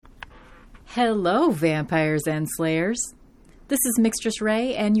Hello, vampires and slayers. This is Mixtress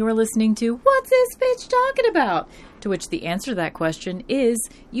Ray, and you're listening to What's This Bitch Talking About? To which the answer to that question is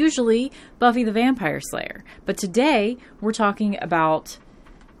usually Buffy the Vampire Slayer. But today, we're talking about...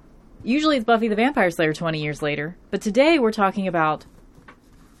 Usually it's Buffy the Vampire Slayer 20 years later. But today, we're talking about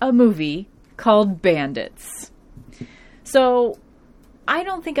a movie called Bandits. So, I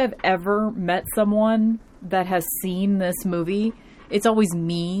don't think I've ever met someone that has seen this movie. It's always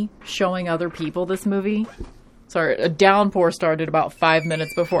me showing other people this movie. Sorry, a downpour started about 5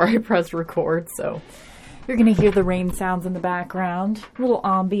 minutes before I pressed record, so you're going to hear the rain sounds in the background. A little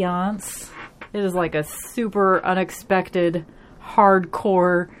ambiance. It is like a super unexpected,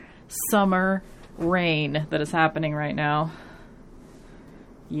 hardcore summer rain that is happening right now.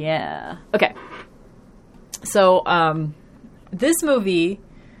 Yeah. Okay. So, this movie,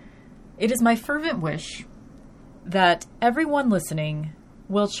 it is my fervent wish that everyone listening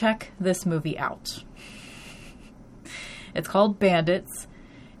will check this movie out. It's called Bandits.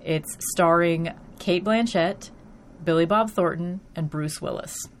 It's starring Cate Blanchett, Billy Bob Thornton, and Bruce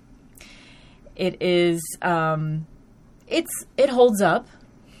Willis. It is, it holds up.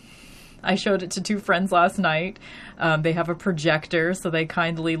 I showed it to two friends last night. They have a projector, so they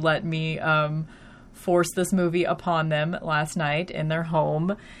kindly let me force this movie upon them last night in their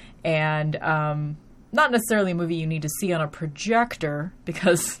home. And not necessarily a movie you need to see on a projector,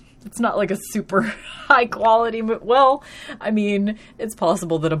 because it's not like a super high quality movie. Well, I mean, it's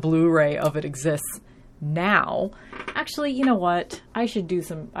possible that a Blu-ray of it exists now. Actually, you know what? I should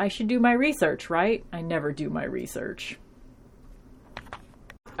do my research, right? I never do my research.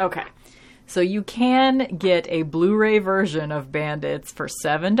 Okay. So you can get a Blu-ray version of Bandits for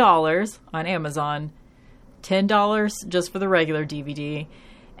 $7 on Amazon, $10 just for the regular DVD,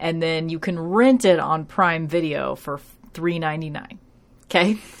 and then you can rent it on Prime Video for $3.99.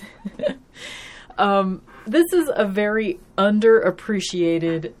 Okay? This is a very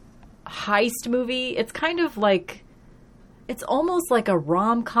underappreciated heist movie. It's kind of like, it's almost like a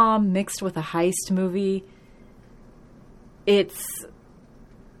rom-com mixed with a heist movie. It's,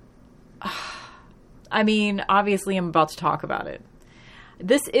 I mean, obviously I'm about to talk about it.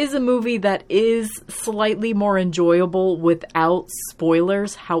 This is a movie that is slightly more enjoyable without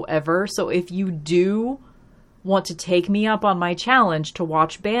spoilers, however. So if you do want to take me up on my challenge to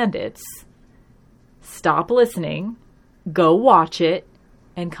watch Bandits, stop listening, go watch it,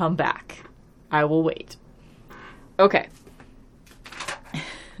 and come back. I will wait. Okay.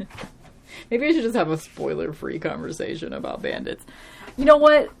 Maybe I should just have a spoiler-free conversation about Bandits. You know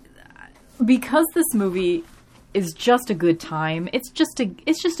what? Because this movie is just a good time. It's just a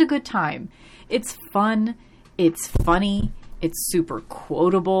good time. It's fun. It's funny. It's super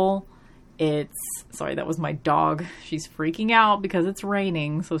quotable. Sorry, that was my dog. She's freaking out because it's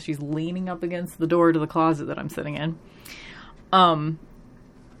raining, so she's leaning up against the door to the closet that I'm sitting in.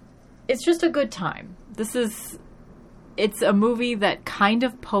 It's just a good time. It's a movie that kind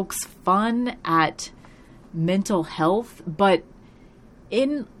of pokes fun at mental health, but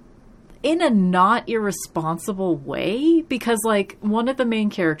in a not irresponsible way, because, like, one of the main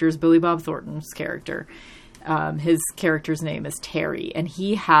characters, Billy Bob Thornton's character, his character's name is Terry, and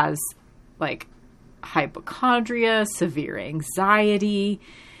he has, like, hypochondria, severe anxiety.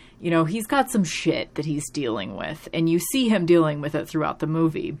 You know, he's got some shit that he's dealing with, and you see him dealing with it throughout the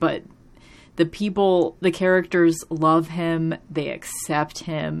movie, but the characters love him, they accept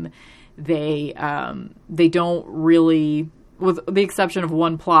him, they don't really... with the exception of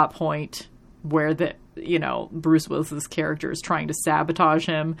one plot point where Bruce Willis's character is trying to sabotage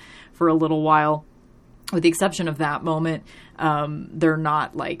him for a little while. With the exception of that moment, they're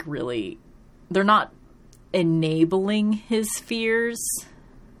not enabling his fears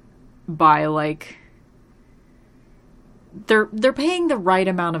by, like, they're paying the right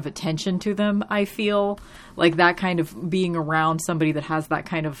amount of attention to them, I feel. Like, that kind of being around somebody that has that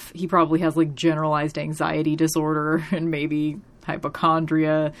kind of... He probably has, like, generalized anxiety disorder and maybe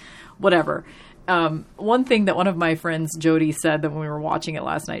hypochondria, whatever. One thing that one of my friends, Jody, said that when we were watching it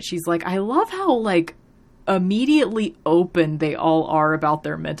last night, she's like, I love how, like, immediately open they all are about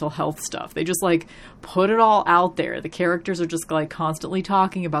their mental health stuff. They just, like, put it all out there. The characters are just, like, constantly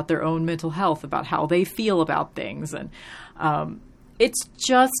talking about their own mental health, about how they feel about things, and it's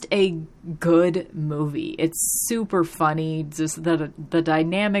just a good movie. It's super funny. Just the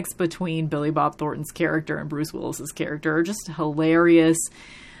dynamics between Billy Bob Thornton's character and Bruce Willis's character are just hilarious.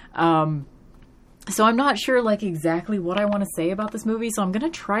 So I'm not sure, like, exactly what I want to say about this movie, so I'm going to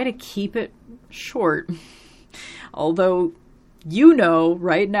try to keep it short. Although, you know,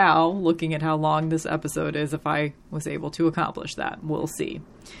 right now, looking at how long this episode is, if I was able to accomplish that. We'll see.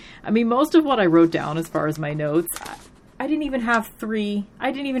 I mean, most of what I wrote down as far as my notes, I didn't even have three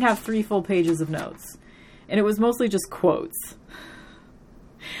full pages of notes. And it was mostly just quotes.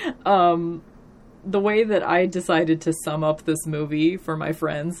 The way that I decided to sum up this movie for my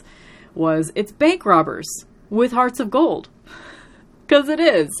friends was, it's bank robbers with hearts of gold. Because it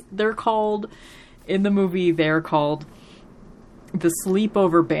is. In the movie, they're called the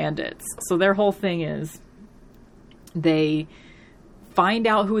Sleepover Bandits. So their whole thing is, they find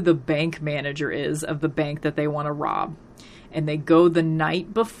out who the bank manager is of the bank that they want to rob. And they go the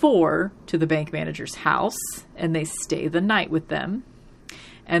night before to the bank manager's house, and they stay the night with them.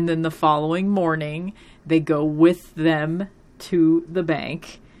 And then the following morning, they go with them to the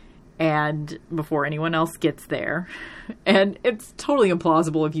bank, and before anyone else gets there. And it's totally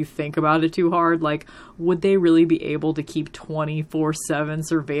implausible if you think about it too hard. Like, would they really be able to keep 24/7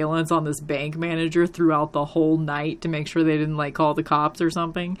 surveillance on this bank manager throughout the whole night to make sure they didn't, like, call the cops or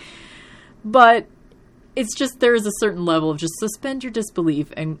something? But it's just, there is a certain level of just suspend your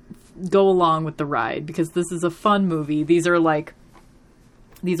disbelief and go along with the ride, because this is a fun movie. These are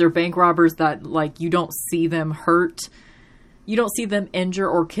bank robbers that, like, you don't see them hurt. You don't see them injure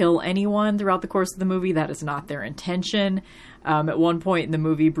or kill anyone throughout the course of the movie. That is not their intention. At one point in the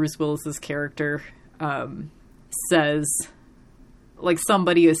movie, Bruce Willis's character says, like,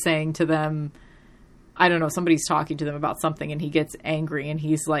 somebody is saying to them, I don't know, somebody's talking to them about something, and he gets angry, and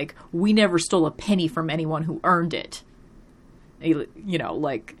he's like, we never stole a penny from anyone who earned it. You know,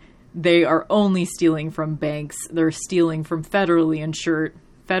 like, they are only stealing from banks. They're stealing from federally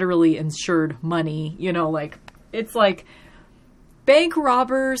insured money. You know, like, it's like bank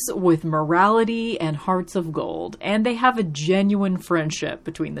robbers with morality and hearts of gold. And they have a genuine friendship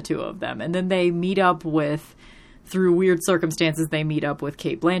between the two of them. And then they meet up with, through weird circumstances, they meet up with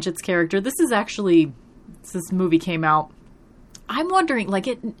Cate Blanchett's character. This movie came out, I'm wondering, like,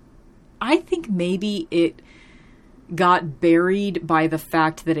 I think maybe it got buried by the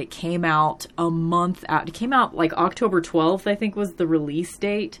fact that it came out a month out. It came out, like, October 12th, I think was the release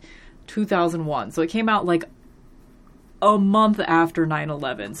date, 2001. So it came out, like, a month after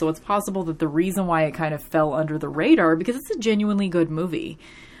 9/11. So it's possible that the reason why it kind of fell under the radar, because it's a genuinely good movie.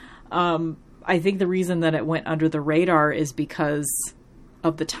 I think the reason that it went under the radar is because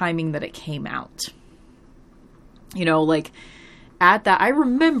of the timing that it came out. You know, like, I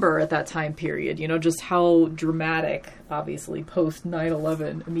remember at that time period, you know, just how dramatic, obviously,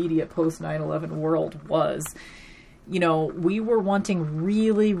 immediate post 9/11 world was. You know, we were wanting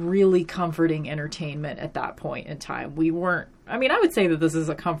really, really comforting entertainment at that point in time. I would say that this is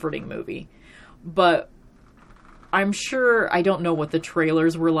a comforting movie, but I'm sure, I don't know what the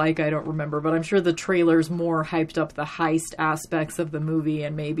trailers were like, I don't remember, but I'm sure the trailers more hyped up the heist aspects of the movie,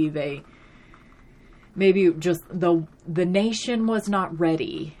 and maybe just the nation was not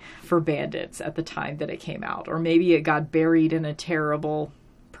ready for bandits at the time that it came out, or maybe it got buried in a terrible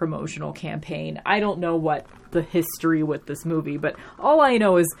promotional campaign. I don't know what the history with this movie, but all I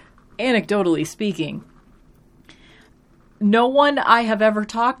know is, anecdotally speaking, no one I have ever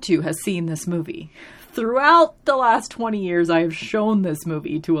talked to has seen this movie. Throughout the last 20 years, I have shown this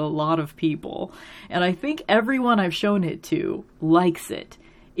movie to a lot of people, and I think everyone I've shown it to likes it.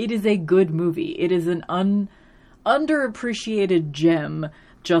 It is a good movie. It is an underappreciated gem,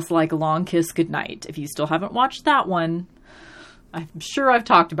 just like Long Kiss Goodnight. If you still haven't watched that one, I'm sure I've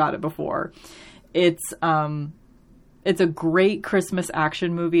talked about it before. It's a great Christmas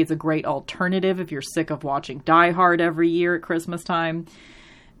action movie. It's a great alternative if you're sick of watching Die Hard every year at Christmas time.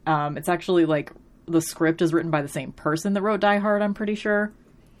 It's actually, like, the script is written by the same person that wrote Die Hard, I'm pretty sure.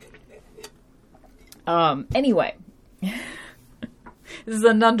 Anyway. This is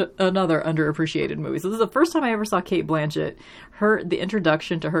another underappreciated movie. So this is the first time I ever saw Cate Blanchett. The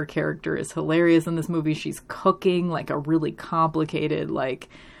introduction to her character is hilarious in this movie. She's cooking, like, a really complicated, like,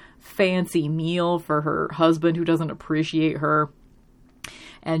 fancy meal for her husband who doesn't appreciate her.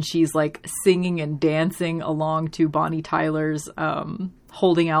 And she's, like, singing and dancing along to Bonnie Tyler's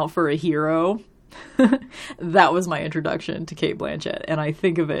Holding Out for a Hero. That was my introduction to Cate Blanchett, and I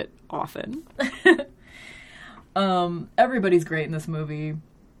think of it often. Everybody's great in this movie.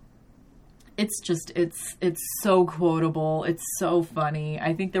 It's so quotable. It's so funny.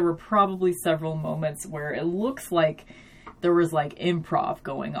 I think there were probably several moments where it looks like there was, like, improv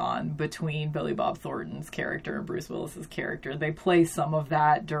going on between Billy Bob Thornton's character and Bruce Willis's character. They play some of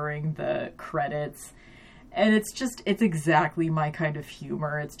that during the credits, and it's exactly my kind of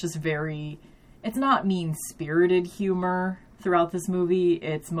humor. It's just it's not mean-spirited humor throughout this movie.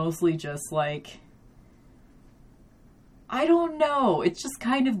 It's mostly just, like, I don't know. It's just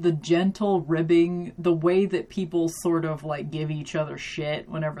kind of the gentle ribbing, the way that people sort of like give each other shit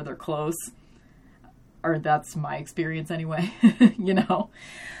whenever they're close. Or that's my experience anyway, you know.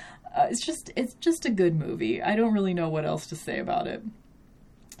 It's just a good movie. I don't really know what else to say about it.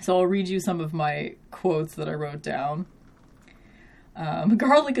 So I'll read you some of my quotes that I wrote down.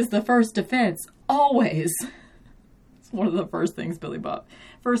 Garlic is the first defense, always. It's one of the first things Billy Bob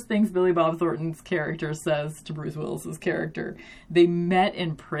Thornton's character says to Bruce Willis's character. They met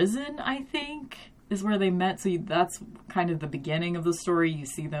in prison, I think, is where they met. So that's kind of the beginning of the story. You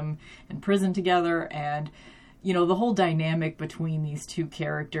see them in prison together, and you know, the whole dynamic between these two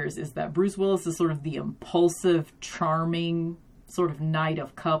characters is that Bruce Willis is sort of the impulsive, charming, sort of Knight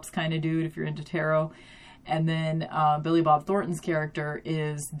of Cups kind of dude, if you're into tarot. And then Billy Bob Thornton's character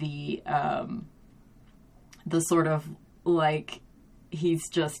is the sort of like, he's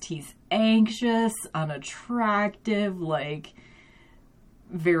anxious, unattractive, like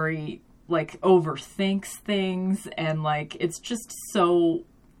very like overthinks things, and like it's just so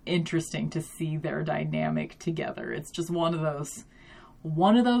interesting to see their dynamic together. It's just one of those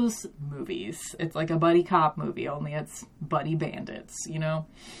movies. It's like a buddy cop movie, only it's buddy bandits, you know?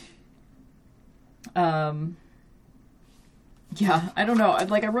 Yeah, I don't know.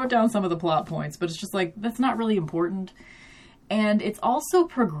 I wrote down some of the plot points, but it's just like, that's not really important. And it's also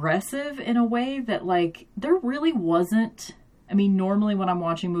progressive in a way that like, there really wasn't, I mean, normally when I'm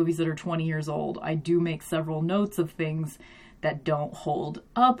watching movies that are 20 years old, I do make several notes of things that don't hold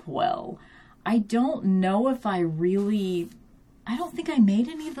up well. I don't know if I don't think I made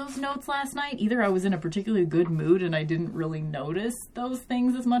any of those notes last night. Either I was in a particularly good mood and I didn't really notice those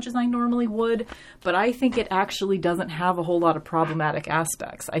things as much as I normally would, but I think it actually doesn't have a whole lot of problematic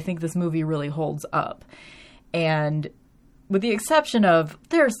aspects. I think this movie really holds up. And with the exception of,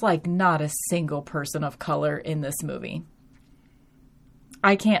 there's like not a single person of color in this movie.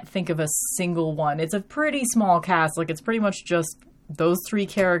 I can't think of a single one. It's a pretty small cast. Like, it's pretty much just those three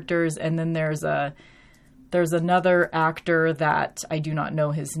characters, and then there's another actor that I do not know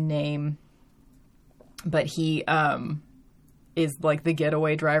his name, but he is like the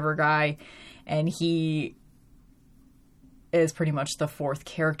getaway driver guy, and he is pretty much the fourth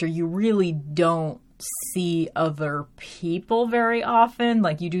character. You really don't see other people very often.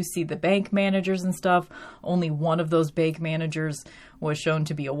 Like, you do see the bank managers and stuff. Only one of those bank managers was shown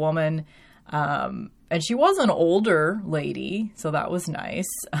to be a woman. And she was an older lady, so that was nice.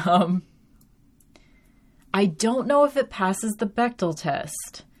 I don't know if it passes the Bechdel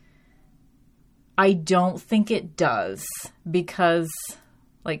test. I don't think it does, because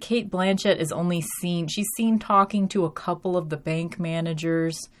like Cate Blanchett is she's seen talking to a couple of the bank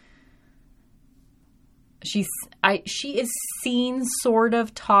managers. She is seen sort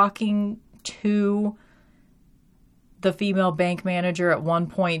of talking to the female bank manager at one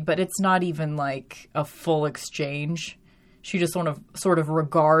point, but it's not even like a full exchange. She just sort of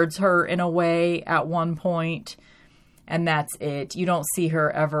regards her in a way at one point, and that's it. You don't see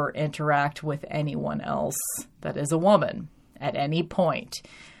her ever interact with anyone else that is a woman at any point.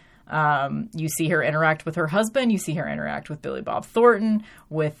 You see her interact with her husband. You see her interact with Billy Bob Thornton,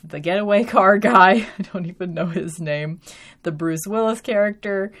 with the getaway car guy. I don't even know his name. The Bruce Willis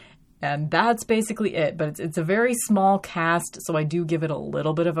character. And that's basically it. But it's a very small cast, so I do give it a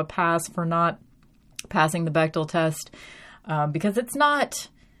little bit of a pass for not passing the Bechdel test. Because it's not,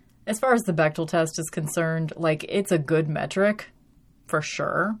 as far as the Bechdel test is concerned, like, it's a good metric for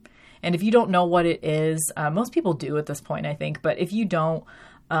sure. And if you don't know what it is, most people do at this point, I think. But if you don't,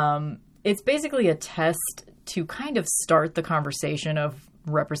 it's basically a test to kind of start the conversation of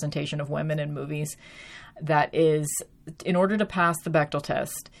representation of women in movies. That is, in order to pass the Bechdel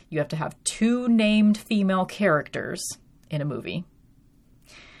test, you have to have two named female characters in a movie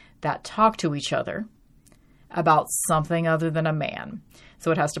that talk to each other about something other than a man.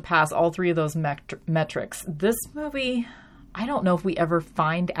 So it has to pass all three of those metrics. This movie, I don't know if we ever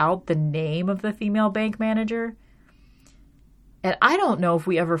find out the name of the female bank manager. And I don't know if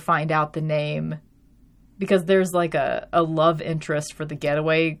we ever find out the name, because there's like a love interest for the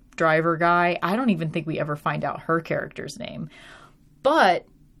getaway driver guy. I don't even think we ever find out her character's name. But,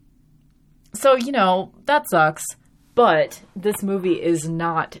 so, you know, that sucks. But this movie is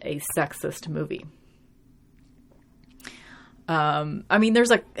not a sexist movie. I mean,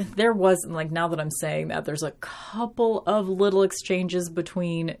 there was, like, now that I'm saying that, there's a couple of little exchanges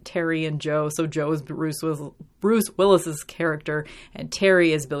between Terry and Joe. So Joe is Bruce Willis's character, and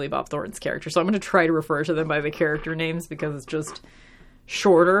Terry is Billy Bob Thornton's character. So I'm going to try to refer to them by the character names, because it's just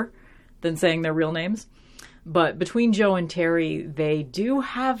shorter than saying their real names. But between Joe and Terry, they do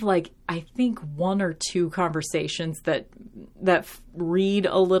have like, I think 1 or 2 conversations that read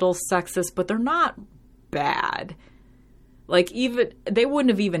a little sexist, but they're not bad. Like, even they wouldn't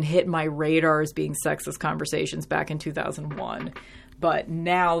have even hit my radar as being sexist conversations back in 2001, but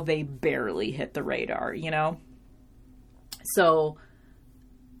now they barely hit the radar, you know? So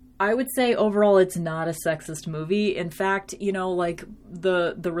I would say overall it's not a sexist movie. In fact, you know, like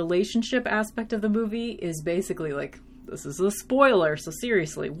the relationship aspect of the movie is basically like, this is a spoiler, so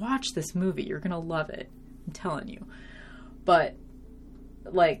seriously, watch this movie. You're going to love it. I'm telling you. But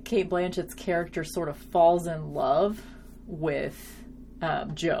like Cate Blanchett's character sort of falls in love with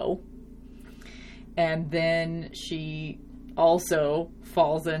Joe. And then she also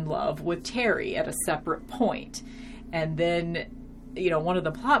falls in love with Terry at a separate point. And then, you know, one of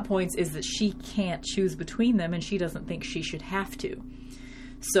the plot points is that she can't choose between them and she doesn't think she should have to.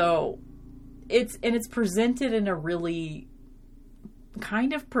 So it's presented in a really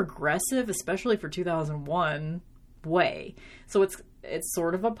kind of progressive, especially for 2001 way. So it's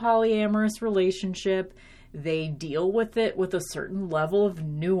sort of a polyamorous relationship. They deal with it with a certain level of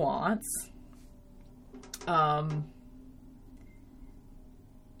nuance.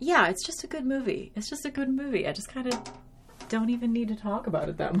 Yeah, it's just a good movie. It's just a good movie. I just kind of don't even need to talk about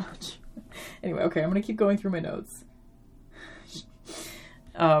it that much. Anyway, okay, I'm going to keep going through my notes.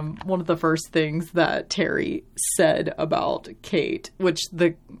 One of the first things that Terry said about Kate, which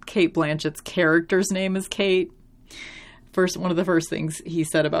the Cate Blanchett's character's name is Kate. One of the first things he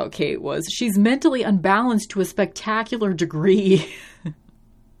said about Kate was, she's mentally unbalanced to a spectacular degree.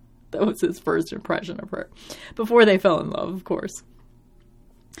 That was his first impression of her. Before they fell in love, of course.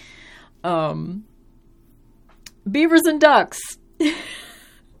 Beavers and ducks.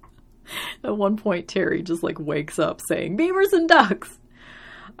 At one point, Terry just like wakes up saying, beavers and ducks.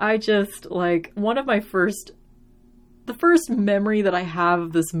 I just like, the first memory that I have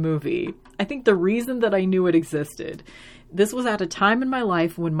of this movie, I think the reason that I knew it existed, this was at a time in my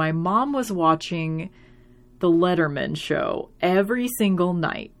life when my mom was watching the Letterman show every single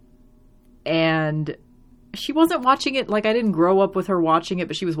night. And she wasn't watching it, like I didn't grow up with her watching it,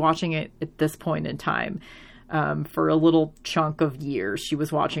 but she was watching it at this point in time. For a little chunk of years, she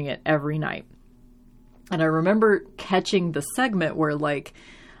was watching it every night. And I remember catching the segment where like,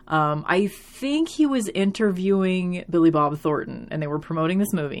 I think he was interviewing Billy Bob Thornton and they were promoting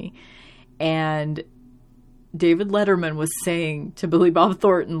this movie. And David Letterman was saying to Billy Bob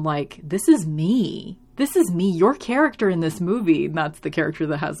Thornton, like, this is me. This is me, your character in this movie. And that's the character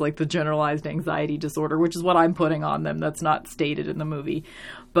that has like the generalized anxiety disorder, which is what I'm putting on them. That's not stated in the movie.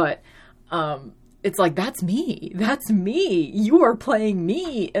 But it's like, that's me. That's me. You are playing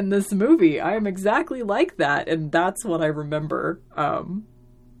me in this movie. I am exactly like that. And that's what I remember.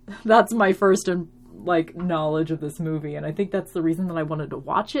 That's my first like knowledge of this movie. And I think that's the reason that I wanted to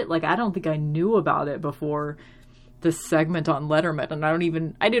watch it. Like, I don't think I knew about it before this segment on Letterman.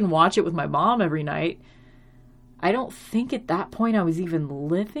 And I didn't watch it with my mom every night. I don't think at that point I was even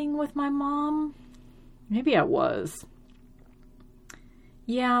living with my mom. Maybe I was.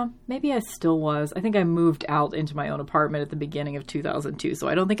 Yeah, maybe I still was. I think I moved out into my own apartment at the beginning of 2002. So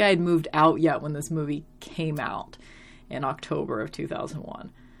I don't think I had moved out yet when this movie came out in October of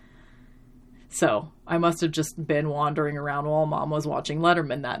 2001. So I must have just been wandering around while Mom was watching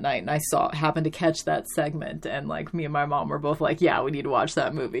Letterman that night. And I happened to catch that segment. And like me and my mom were both like, yeah, we need to watch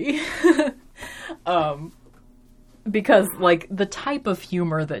that movie. Because like the type of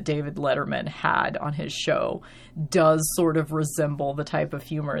humor that David Letterman had on his show does sort of resemble the type of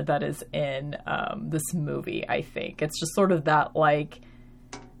humor that is in this movie, I think. It's just sort of that like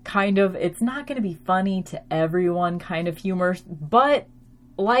kind of, it's not going to be funny to everyone kind of humor. But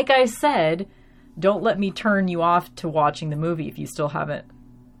like I said, don't let me turn you off to watching the movie if you still haven't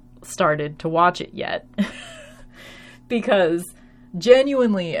started to watch it yet. Because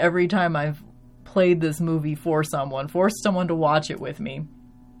genuinely, every time I've played this movie for someone, forced someone to watch it with me,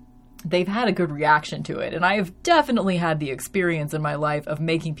 they've had a good reaction to it. And I have definitely had the experience in my life of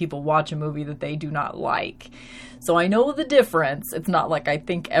making people watch a movie that they do not like. So I know the difference. It's not like I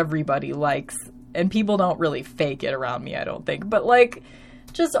think everybody likes, and people don't really fake it around me, I don't think. But like,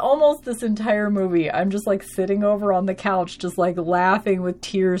 just almost this entire movie, I'm just like sitting over on the couch, just like laughing with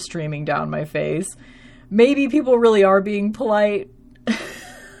tears streaming down my face. Maybe people really are being polite.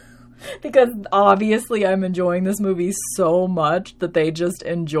 Because obviously I'm enjoying this movie so much that they just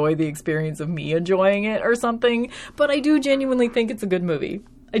enjoy the experience of me enjoying it or something. But I do genuinely think it's a good movie.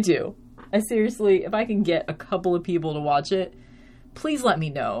 I do. I seriously, if I can get a couple of people to watch it, please let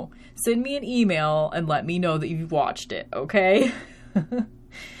me know. Send me an email and let me know that you've watched it, okay?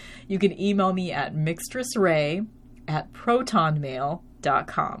 You can email me at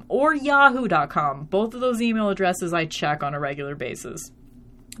mixtressray@protonmail.com or yahoo.com. Both of those email addresses I check on a regular basis.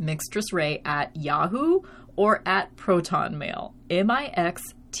 mixtressray@yahoo or at protonmail.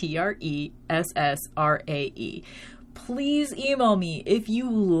 MIXTRESSRAE. Please email me if you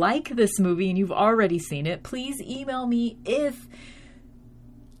like this movie and you've already seen it. Please email me if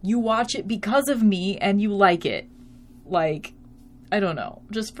you watch it because of me and you like it. Like, I don't know.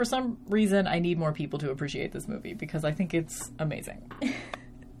 Just for some reason, I need more people to appreciate this movie because I think it's amazing.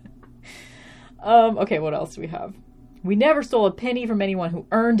 Okay, what else do we have? We never stole a penny from anyone who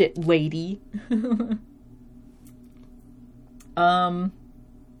earned it, lady.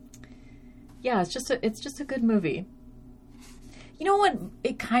 Yeah, it's just a good movie. You know what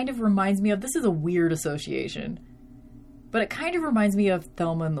it kind of reminds me of? This is a weird association, but it kind of reminds me of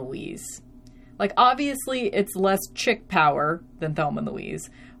Thelma and Louise. Like, obviously, it's less chick power than Thelma and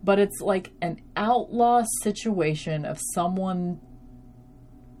Louise, but it's like an outlaw situation of someone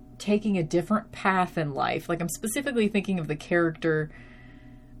taking a different path in life. Like, I'm specifically thinking of the character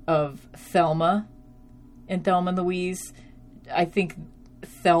of Thelma in Thelma and Louise. I think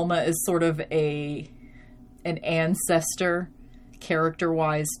Thelma is sort of an ancestor,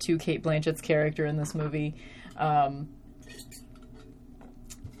 character-wise, to Cate Blanchett's character in this movie.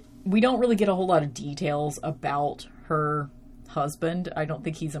 We don't really get a whole lot of details about her husband. I don't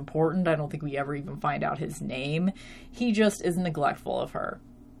think he's important. I don't think we ever even find out his name. He just is neglectful of her.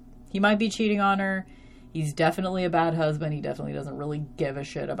 He might be cheating on her. He's definitely a bad husband. He definitely doesn't really give a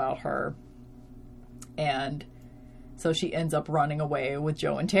shit about her. And so she ends up running away with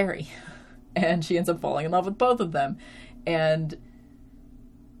Joe and Terry. And she ends up falling in love with both of them. And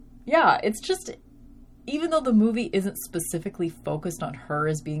yeah, it's just, even though the movie isn't specifically focused on her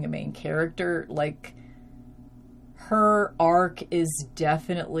as being a main character, like, her arc is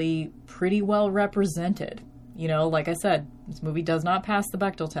definitely pretty well represented. You know, like I said, this movie does not pass the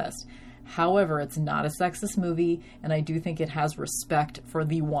Bechdel test. However, it's not a sexist movie, and I do think it has respect for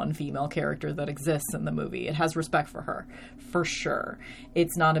the one female character that exists in the movie. It has respect for her, for sure.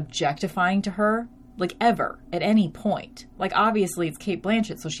 It's not objectifying to her, like, ever, at any point. Like, obviously, it's Cate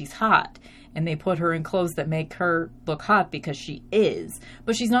Blanchett, so she's hot, and they put her in clothes that make her look hot because she is,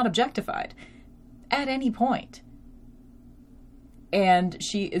 but she's not objectified at any point. And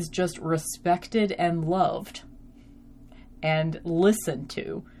she is just respected and loved and listened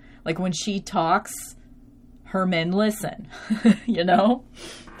to. Like, when she talks, her men listen, you know?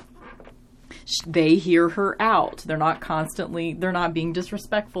 They hear her out. They're not being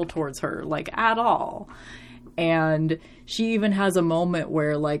disrespectful towards her, like, at all. And she even has a moment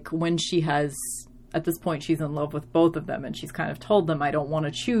where, like, when at this point, she's in love with both of them, and she's kind of told them, I don't want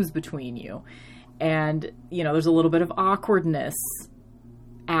to choose between you. And, you know, there's a little bit of awkwardness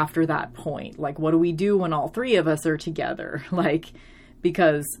after that point. Like, what do we do when all three of us are together? Like,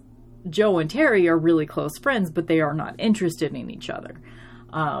 because Joe and Terry are really close friends, but they are not interested in each other.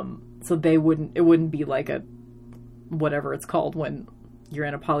 So it wouldn't be like a, whatever it's called when you're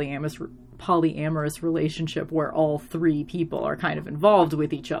in a polyamorous relationship where all three people are kind of involved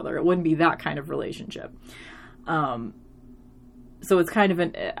with each other. It wouldn't be that kind of relationship. So it's kind of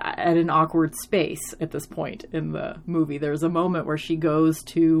at an awkward space at this point in the movie. There's a moment where she goes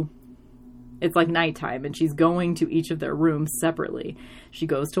to, it's like nighttime, and she's going to each of their rooms separately. She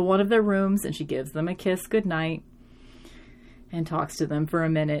goes to one of their rooms and she gives them a kiss goodnight and talks to them for a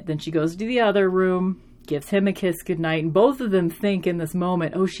minute. Then she goes to the other room, gives him a kiss goodnight, and both of them think in this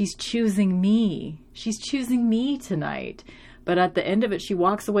moment, oh, she's choosing me. She's choosing me tonight. But at the end of it, she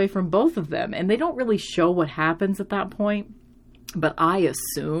walks away from both of them, and they don't really show what happens at that point. But I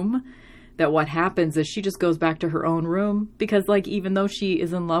assume that what happens is she just goes back to her own room because, like, even though she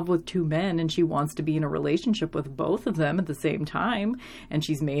is in love with two men and she wants to be in a relationship with both of them at the same time, and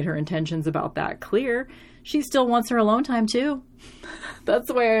she's made her intentions about that clear, she still wants her alone time too. That's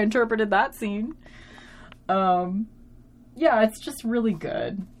the way I interpreted that scene. Yeah, it's just really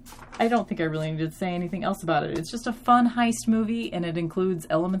good. I don't think I really need to say anything else about it. It's just a fun heist movie, and it includes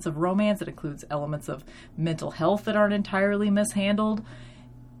elements of romance. It includes elements of mental health that aren't entirely mishandled.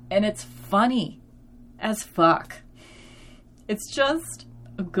 And it's funny as fuck. It's just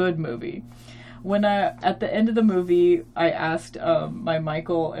a good movie. When at the end of the movie, I asked my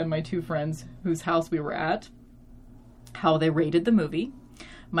Michael and my two friends whose house we were at how they rated the movie.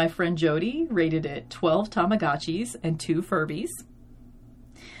 My friend Jody rated it 12 Tamagotchis and 2 Furbies.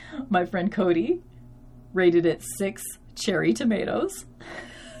 My friend Cody rated it 6 cherry tomatoes.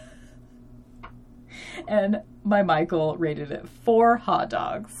 And my Michael rated it 4 hot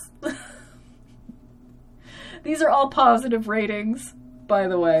dogs. These are all positive ratings, by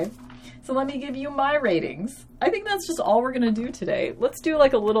the way. So let me give you my ratings. I think that's just all we're going to do today. Let's do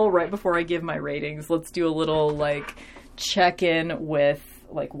like a little, right before I give my ratings, let's do a little like check-in with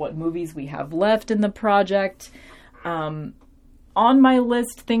like what movies we have left in the project. On my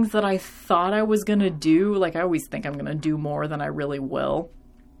list, things that I thought I was going to do, like I always think I'm going to do more than I really will.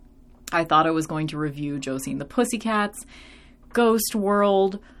 I thought I was going to review Josie and the Pussycats, Ghost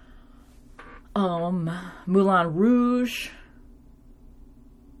World, Moulin Rouge,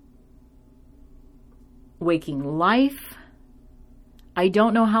 Waking Life. I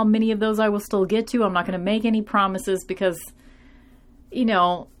don't know how many of those I will still get to. I'm not going to make any promises because, you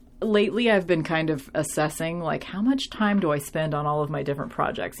know, lately I've been kind of assessing, like, how much time do I spend on all of my different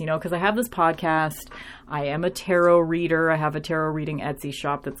projects? You know, because I have this podcast. I am a tarot reader. I have a tarot reading Etsy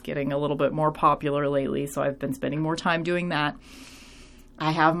shop that's getting a little bit more popular lately, so I've been spending more time doing that.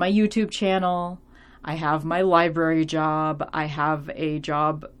 I have my YouTube channel. I have my library job. I have a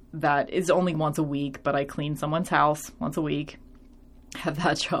job that is only once a week, but I clean someone's house once a week. I have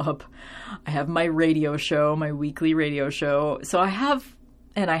that job. I have my radio show, my weekly radio show. So I have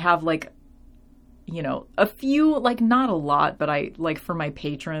like, you know, a few, like not a lot, but I like for my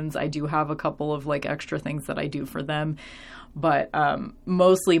patrons, I do have a couple of like extra things that I do for them. But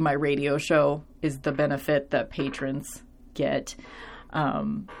mostly my radio show is the benefit that patrons get.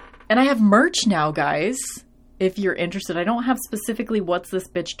 And I have merch now, guys. If you're interested, I don't have specifically What's This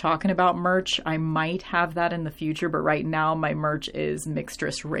Bitch Talking About merch. I might have that in the future, but right now my merch is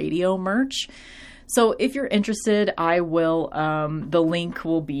Mixtress Radio merch. So if you're interested, I will, the link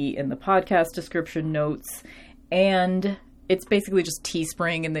will be in the podcast description notes, and it's basically just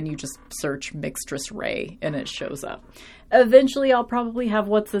Teespring, and then you just search Mixtress Ray, and it shows up. Eventually, I'll probably have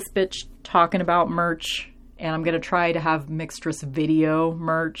What's This Bitch Talking About merch, and I'm going to try to have Mixtress Video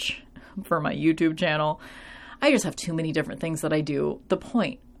merch for my YouTube channel. I just have too many different things that I do. The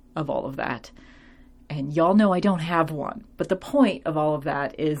point of all of that, and y'all know I don't have one, but the point of all of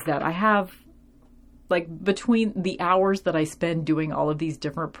that is that I have, like, between the hours that I spend doing all of these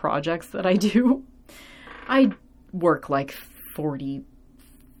different projects that I do, I work like 40,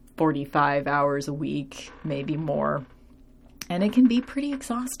 45 hours a week, maybe more, and it can be pretty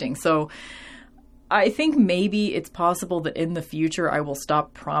exhausting. So I think maybe it's possible that in the future I will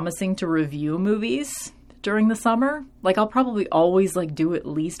stop promising to review movies during the summer. Like, I'll probably always like do at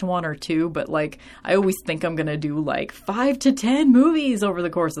least one or two, but like I always think I'm gonna do like 5 to 10 movies over the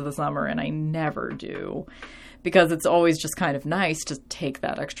course of the summer, and I never do, because it's always just kind of nice to take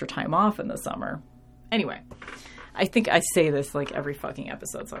that extra time off in the summer. Anyway, I think I say this like every fucking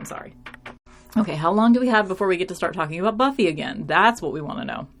episode, so I'm sorry. Okay, how long do we have before we get to start talking about Buffy again? That's what we want to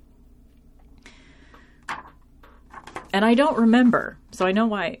know. And I don't remember, so I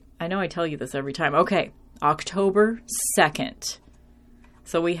know I tell you this every time. Okay, October 2nd.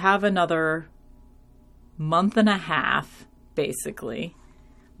 So we have another month and a half, basically.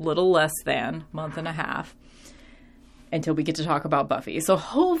 Little less than month and a half until we get to talk about Buffy. So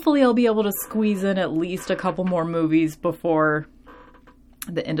hopefully I'll be able to squeeze in at least a couple more movies before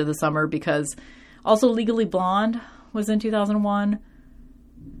the end of the summer, because also Legally Blonde was in 2001.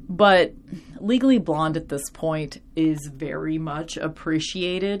 But Legally Blonde at this point is very much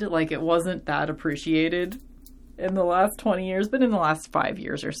appreciated. Like, it wasn't that appreciated in the last 20 years, but in the last 5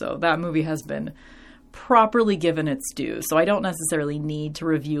 years or so, that movie has been properly given its due. So I don't necessarily need to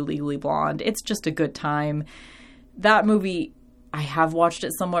review Legally Blonde. It's just a good time. That movie, I have watched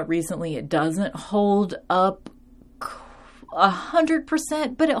it somewhat recently. It doesn't hold up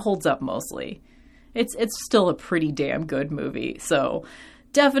 100%, but it holds up mostly. It's still a pretty damn good movie. So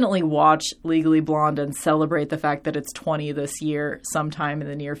definitely watch Legally Blonde and celebrate the fact that it's 20 this year, sometime in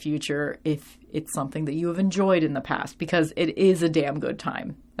the near future, if it's something that you have enjoyed in the past, because it is a damn good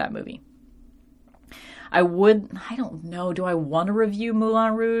time, that movie. I don't know, do I want to review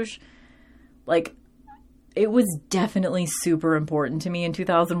Moulin Rouge? Like, it was definitely super important to me in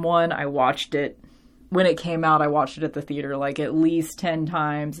 2001. I watched it. When it came out, I watched it at the theater like at least 10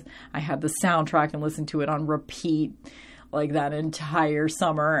 times. I had the soundtrack and listened to it on repeat like that entire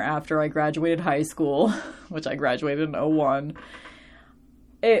summer after I graduated high school, which I graduated in 2001.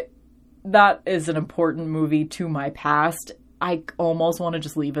 That is an important movie to my past. I almost want to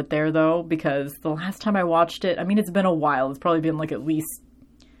just leave it there, though, because the last time I watched it, I mean, it's been a while. It's probably been like at least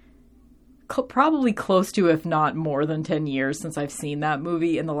probably close to, if not more than 10 years since I've seen that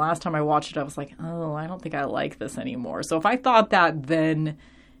movie. And the last time I watched it, I was like, oh, I don't think I like this anymore. So if I thought that then,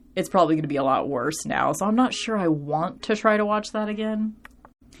 it's probably going to be a lot worse now. So I'm not sure I want to try to watch that again.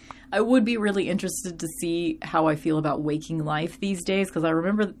 I would be really interested to see how I feel about Waking Life these days, because I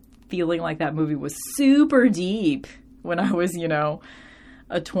remember feeling like that movie was super deep when I was,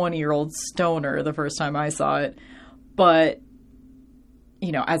 a 20-year-old stoner the first time I saw it. But,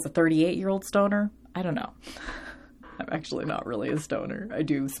 you know, as a 38-year-old stoner, I don't know. I'm actually not really a stoner. I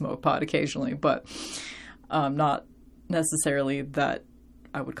do smoke pot occasionally, but not necessarily that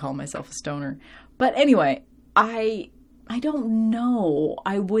I would call myself a stoner. But anyway, I don't know.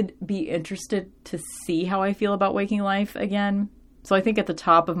 I would be interested to see how I feel about Waking Life again. So I think at the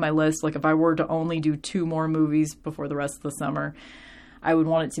top of my list, like if I were to only do 2 more movies before the rest of the summer, I would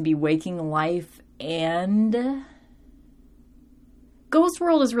want it to be Waking Life and Ghost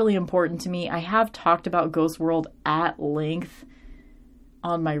World is really important to me. I have talked about Ghost World at length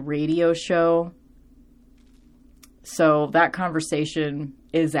on my radio show. So that conversation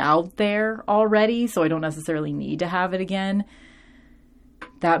is out there already, so I don't necessarily need to have it again.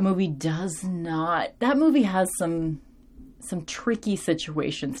 That movie has some tricky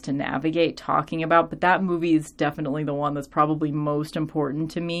situations to navigate talking about, but that movie is definitely the one that's probably most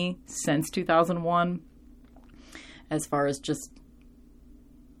important to me since 2001. As far as just,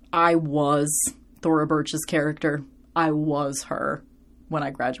 I was Thora Birch's character. I was her when I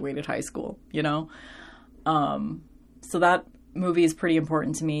graduated high school, you know? So that movie is pretty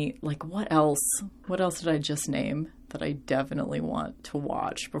important to me. Like, what else? What else did I just name that I definitely want to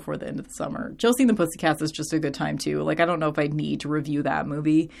watch before the end of the summer? Josie and the Pussycats is just a good time, too. Like, I don't know if I need to review that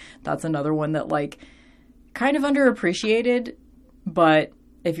movie. That's another one that, like, kind of underappreciated. But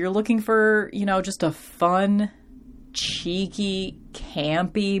if you're looking for, you know, just a fun, cheeky,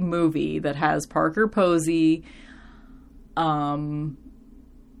 campy movie that has Parker Posey,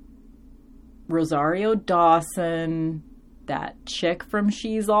 Rosario Dawson, that chick from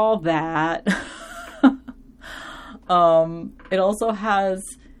She's All That. It also has,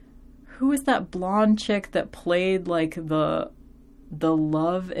 who is that blonde chick that played like the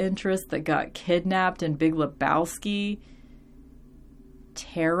love interest that got kidnapped in Big Lebowski?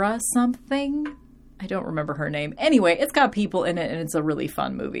 Tara something? I don't remember her name. Anyway, it's got people in it and it's a really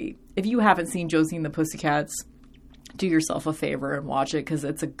fun movie. If you haven't seen Josie and the Pussycats, do yourself a favor and watch it because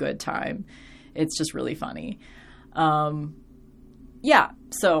it's a good time. It's just really funny. Yeah,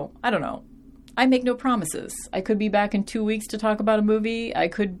 so I don't know. I make no promises. I could be back in 2 weeks to talk about a movie. I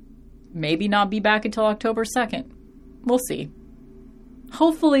could maybe not be back until October 2nd. We'll see.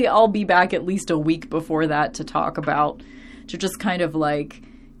 Hopefully I'll be back at least a week before that to talk about, to just kind of like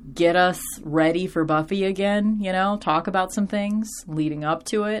get us ready for Buffy again, you know, talk about some things leading up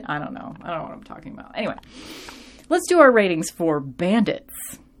to it. I don't know. I don't know what I'm talking about. Anyway, let's do our ratings for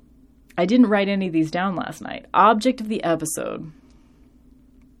Bandits. I didn't write any of these down last night. Object of the episode.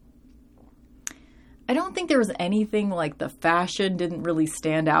 I don't think there was anything like the fashion didn't really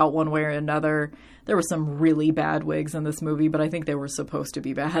stand out one way or another. There were some really bad wigs in this movie, but I think they were supposed to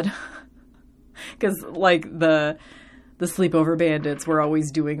be bad. Because like the sleepover bandits were always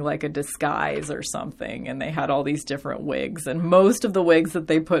doing like a disguise or something, and they had all these different wigs. And most of the wigs that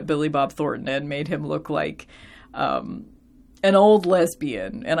they put Billy Bob Thornton in made him look like an old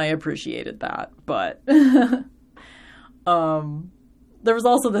lesbian, and I appreciated that. But there was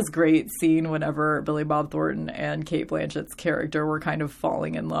also this great scene whenever Billy Bob Thornton and Cate Blanchett's character were kind of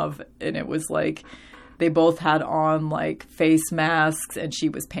falling in love, and it was like they both had on like face masks, and she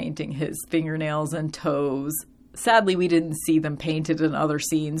was painting his fingernails and toes. Sadly, we didn't see them painted in other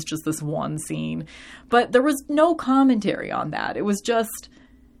scenes, just this one scene. But there was no commentary on that. It was just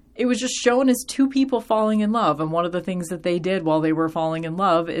shown as two people falling in love. And one of the things that they did while they were falling in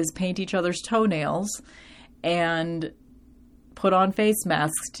love is paint each other's toenails and put on face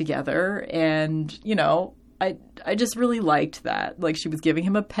masks together. And, you know, I just really liked that. Like, she was giving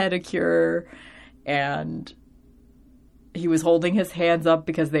him a pedicure, and he was holding his hands up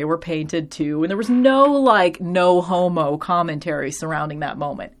because they were painted too. And there was no homo commentary surrounding that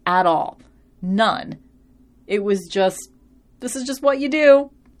moment at all. None. It was just, this is just what you do.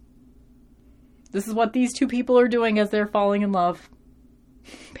 This is what these two people are doing as they're falling in love.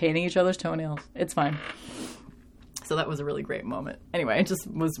 Painting each other's toenails. It's fine. So that was a really great moment. Anyway, I just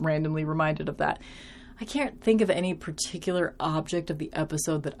was randomly reminded of that. I can't think of any particular object of the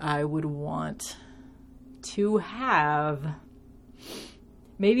episode that I would want to have.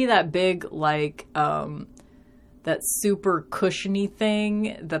 Maybe that big, like, that super cushiony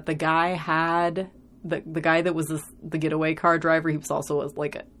thing that the guy had. The guy that was the getaway car driver, he was also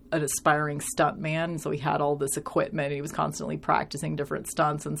an aspiring stunt man. So he had all this equipment. He was constantly practicing different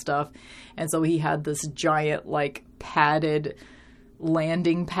stunts and stuff. And so he had this giant, like, padded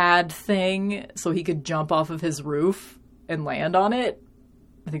landing pad thing so he could jump off of his roof and land on it.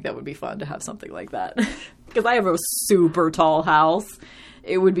 I think that would be fun to have something like that. Because I have a super tall house.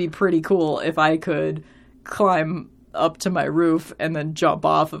 It would be pretty cool if I could climb up to my roof and then jump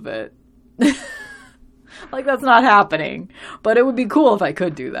off of it. Like, that's not happening. But it would be cool if I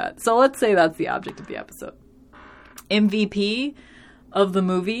could do that. So let's say that's the object of the episode. MVP of the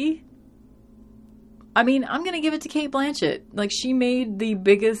movie, I mean, I'm going to give it to Cate Blanchett. Like, she made the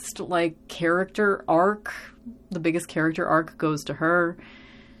biggest, like, character arc. The biggest character arc goes to her.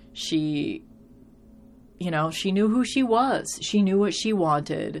 She, you know, she knew who she was. She knew what she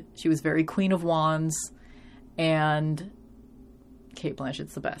wanted. She was very Queen of Wands. And Cate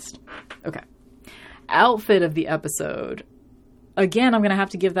Blanchett's the best. Okay. Outfit of the episode. Again, I'm going to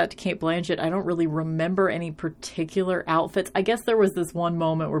have to give that to Cate Blanchett. I don't really remember any particular outfits. I guess there was this one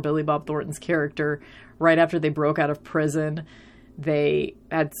moment where Billy Bob Thornton's character, right after they broke out of prison, they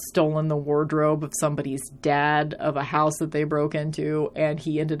had stolen the wardrobe of somebody's dad of a house that they broke into, and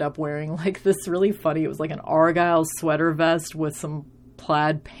he ended up wearing like this really funny, it was like an Argyle sweater vest with some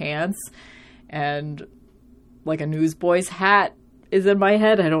plaid pants and like a newsboy's hat is in my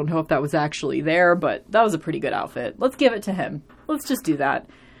head. I don't know if that was actually there, but that was a pretty good outfit. Let's give it to him. Let's just do that.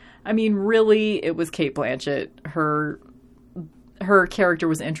 I mean, really, it was Cate Blanchett. Her character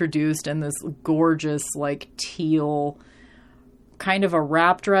was introduced in this gorgeous, like, teal, kind of a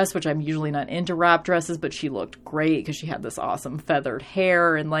wrap dress, which I'm usually not into wrap dresses, but she looked great because she had this awesome feathered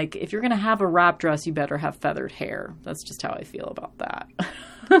hair. And, like, if you're going to have a wrap dress, you better have feathered hair. That's just how I feel about that.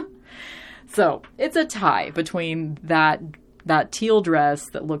 So, it's a tie between that teal dress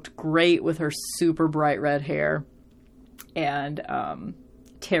that looked great with her super bright red hair and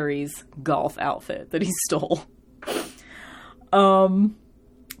Terry's golf outfit that he stole.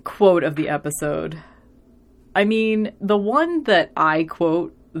 Quote of the episode. I mean, the one that I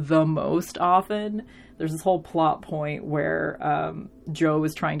quote the most often, there's this whole plot point where Joe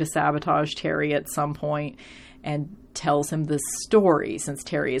is trying to sabotage Terry at some point and tells him this story, since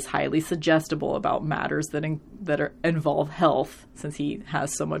Terry is highly suggestible about matters that involve health, since he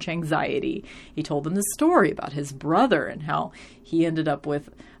has so much anxiety. He told him this story about his brother and how he ended up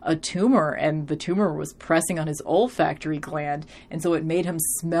with a tumor, and the tumor was pressing on his olfactory gland, and so it made him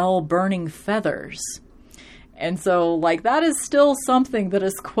smell burning feathers. And so, like, that is still something that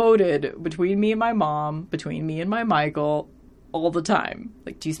is quoted between me and my mom, between me and my Michael, all the time.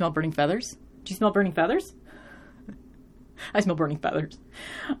 Like, do you smell burning feathers? Do you smell burning feathers? I smell burning feathers.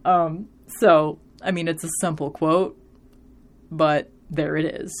 So, I mean, it's a simple quote, but there it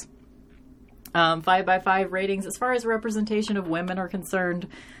is. 5x5 ratings. As far as representation of women are concerned,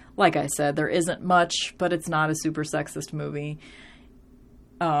 like I said, there isn't much, but it's not a super sexist movie.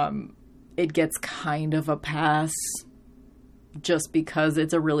 It gets kind of a pass just because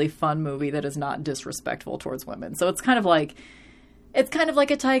it's a really fun movie that is not disrespectful towards women. So it's kind of like a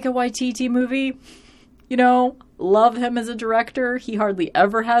Taika Waititi movie. You know, love him as a director. He hardly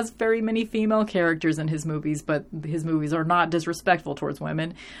ever has very many female characters in his movies, but his movies are not disrespectful towards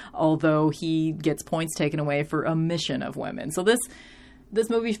women, although he gets points taken away for omission of women. So this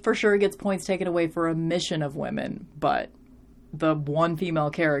movie for sure gets points taken away for omission of women, but the one female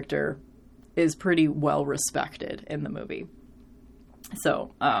character is pretty well respected in the movie.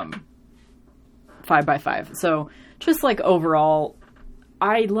 So, 5x5. So, just like overall,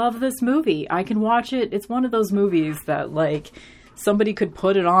 I love this movie. I can watch it. It's one of those movies that, like, somebody could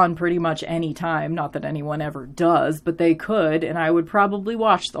put it on pretty much any time. Not that anyone ever does, but they could, and I would probably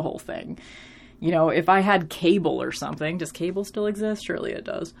watch the whole thing. You know, if I had cable or something, does cable still exist? Surely it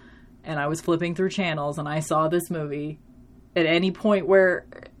does. And I was flipping through channels and I saw this movie at any point where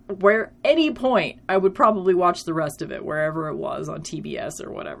any point I would probably watch the rest of it, wherever it was on TBS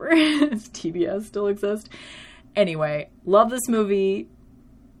or whatever. Does TBS still exist? Anyway, love this movie.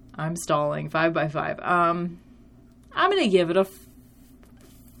 I'm stalling. 5x5. I'm going to give it a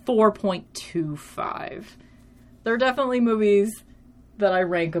 4.25. There are definitely movies that I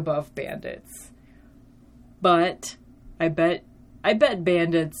rank above Bandits. But I bet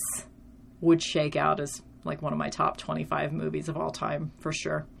Bandits would shake out as like one of my top 25 movies of all time, for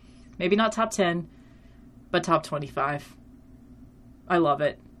sure. Maybe not top 10, but top 25. I love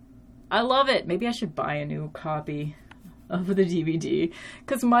it. I love it. Maybe I should buy a new copy of the DVD,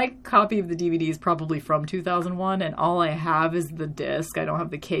 because my copy of the DVD is probably from 2001, and all I have is the disc. I don't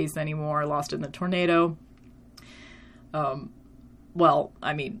have the case anymore. I lost it in the tornado. Well,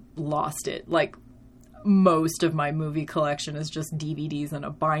 I mean, lost it. Like, most of my movie collection is just DVDs in a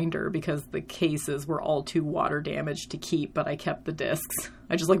binder because the cases were all too water damaged to keep, but I kept the discs.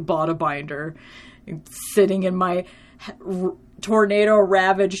 I just, like, bought a binder sitting in my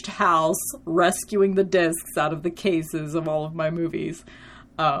tornado-ravaged house, rescuing the discs out of the cases of all of my movies.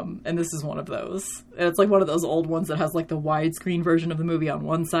 And this is one of those. It's like one of those old ones that has like the widescreen version of the movie on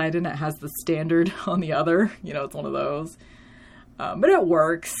one side and it has the standard on the other. You know, it's one of those. But it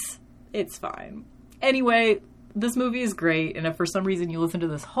works. It's fine. Anyway, this movie is great. And if for some reason you listen to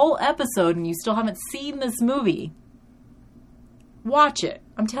this whole episode and you still haven't seen this movie, watch it.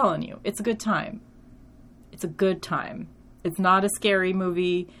 I'm telling you, it's a good time. It's a good time. It's not a scary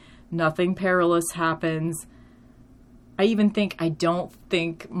movie. Nothing perilous happens. I don't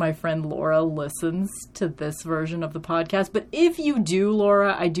think my friend Laura listens to this version of the podcast. But if you do,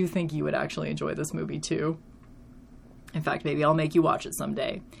 Laura, I do think you would actually enjoy this movie too. In fact, maybe I'll make you watch it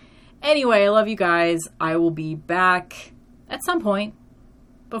someday. Anyway, I love you guys. I will be back at some point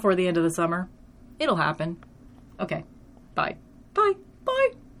before the end of the summer. It'll happen. Okay, bye.